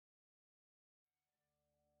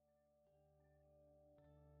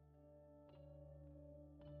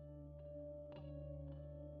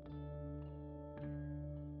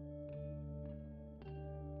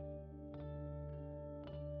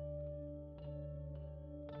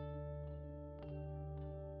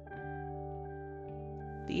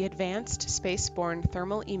The Advanced Spaceborne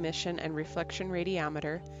Thermal Emission and Reflection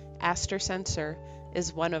Radiometer, ASTER sensor,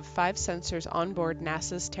 is one of 5 sensors on board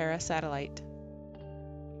NASA's Terra satellite.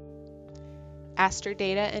 ASTER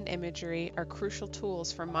data and imagery are crucial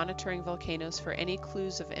tools for monitoring volcanoes for any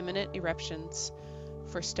clues of imminent eruptions,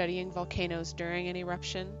 for studying volcanoes during an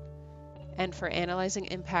eruption, and for analyzing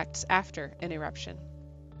impacts after an eruption.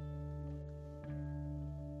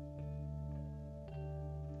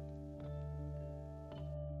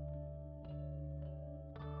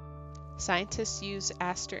 Scientists use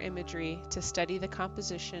ASTER imagery to study the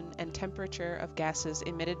composition and temperature of gases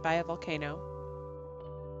emitted by a volcano,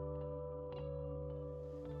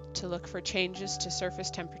 to look for changes to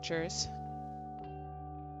surface temperatures,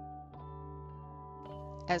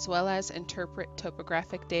 as well as interpret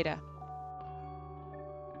topographic data.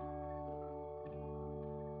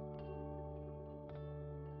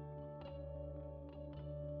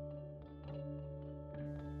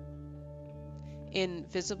 In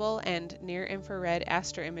visible and near-infrared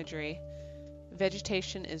ASTER imagery,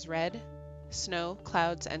 vegetation is red, snow,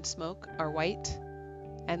 clouds, and smoke are white,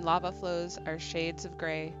 and lava flows are shades of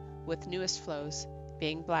gray, with newest flows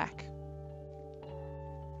being black.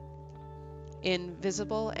 In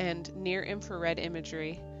visible and near-infrared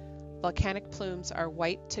imagery, volcanic plumes are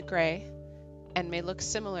white to gray and may look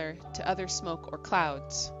similar to other smoke or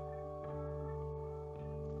clouds.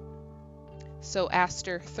 So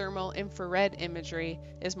ASTER thermal infrared imagery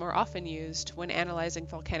is more often used when analyzing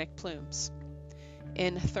volcanic plumes.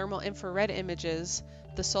 In thermal infrared images,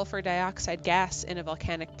 the sulfur dioxide gas in a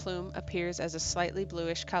volcanic plume appears as a slightly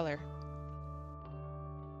bluish color.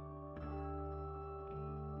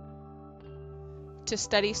 To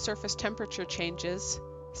study surface temperature changes,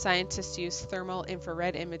 scientists use thermal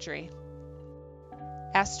infrared imagery.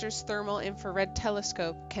 ASTER's thermal infrared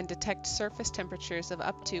telescope can detect surface temperatures of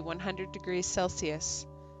up to 100 degrees Celsius,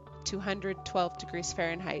 212 degrees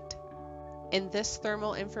Fahrenheit. In this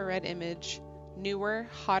thermal infrared image, newer,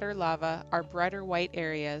 hotter lava are brighter white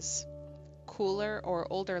areas. Cooler or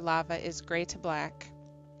older lava is gray to black.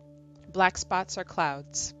 Black spots are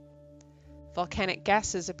clouds. Volcanic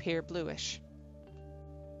gases appear bluish.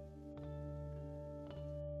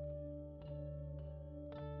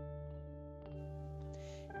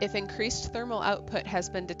 If increased thermal output has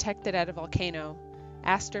been detected at a volcano,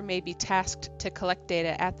 ASTER may be tasked to collect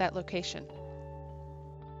data at that location.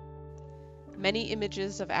 Many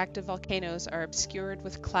images of active volcanoes are obscured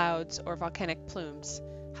with clouds or volcanic plumes.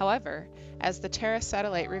 However, as the Terra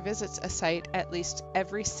satellite revisits a site at least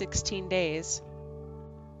every 16 days,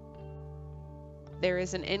 there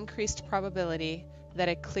is an increased probability that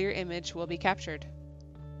a clear image will be captured.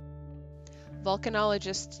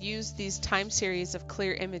 Volcanologists use these time series of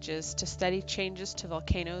clear images to study changes to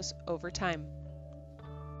volcanoes over time.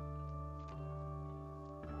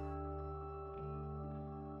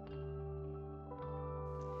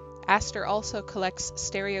 ASTER also collects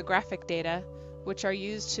stereoscopic data, which are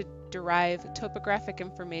used to derive topographic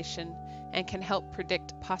information and can help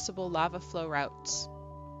predict possible lava flow routes.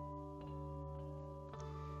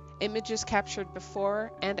 Images captured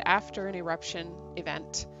before and after an eruption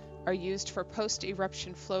event are used for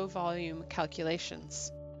post-eruption flow volume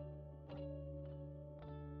calculations.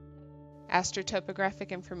 ASTER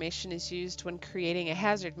topographic information is used when creating a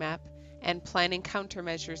hazard map and planning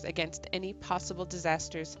countermeasures against any possible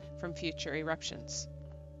disasters from future eruptions.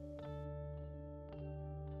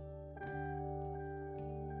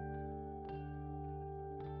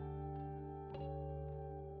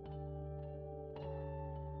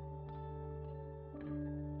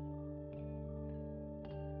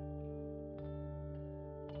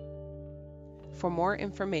 For more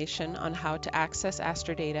information on how to access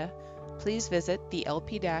ASTER data, please visit the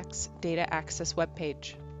LPDAX Data Access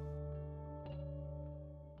webpage.